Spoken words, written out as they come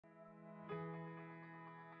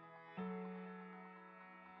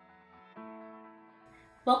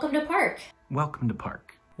Welcome to Park. Welcome to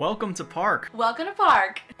Park. Welcome to Park. Welcome to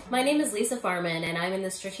Park. My name is Lisa Farman, and I'm in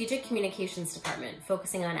the Strategic Communications Department,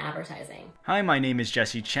 focusing on advertising. Hi, my name is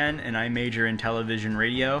Jesse Chen, and I major in television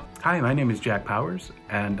radio. Hi, my name is Jack Powers,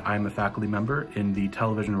 and I'm a faculty member in the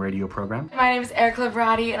television radio program. My name is Erica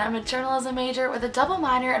Librati, and I'm a journalism major with a double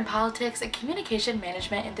minor in politics and communication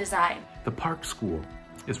management and design. The Park School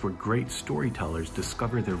is where great storytellers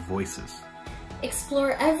discover their voices.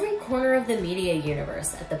 Explore every corner of the media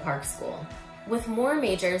universe at the Park School. With more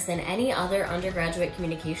majors than any other undergraduate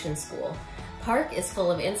communication school, Park is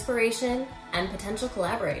full of inspiration and potential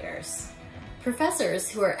collaborators. Professors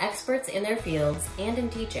who are experts in their fields and in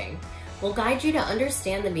teaching will guide you to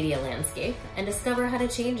understand the media landscape and discover how to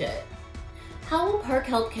change it. How will Park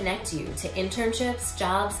help connect you to internships,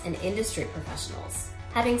 jobs, and industry professionals?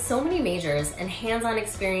 Having so many majors and hands-on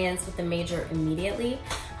experience with the major immediately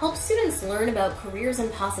helps students learn about careers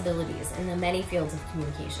and possibilities in the many fields of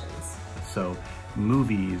communications. So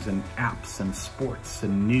movies and apps and sports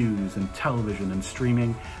and news and television and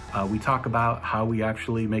streaming, we talk about how we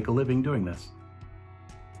actually make a living doing this.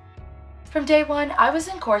 From day one, I was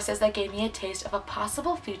in courses that gave me a taste of a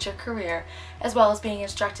possible future career, as well as being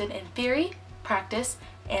instructed in theory, practice,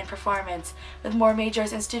 and performance. With more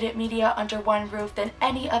majors in student media under one roof than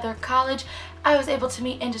any other college, I was able to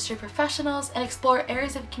meet industry professionals and explore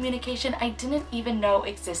areas of communication I didn't even know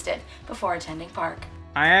existed before attending Park.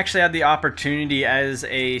 I actually had the opportunity as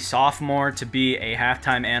a sophomore to be a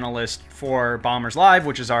halftime analyst for Bombers Live,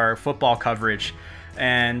 which is our football coverage.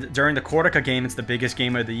 And during the Cortica game, it's the biggest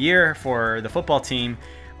game of the year for the football team,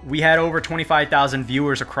 we had over 25,000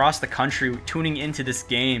 viewers across the country tuning into this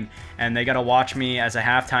game, and they got to watch me as a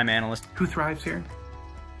halftime analyst. Who thrives here?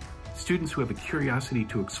 Students who have a curiosity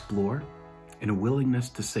to explore and a willingness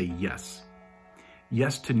to say yes.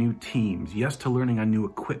 Yes to new teams, yes to learning on new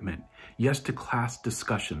equipment, yes to class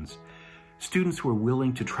discussions. Students who are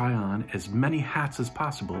willing to try on as many hats as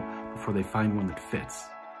possible before they find one that fits.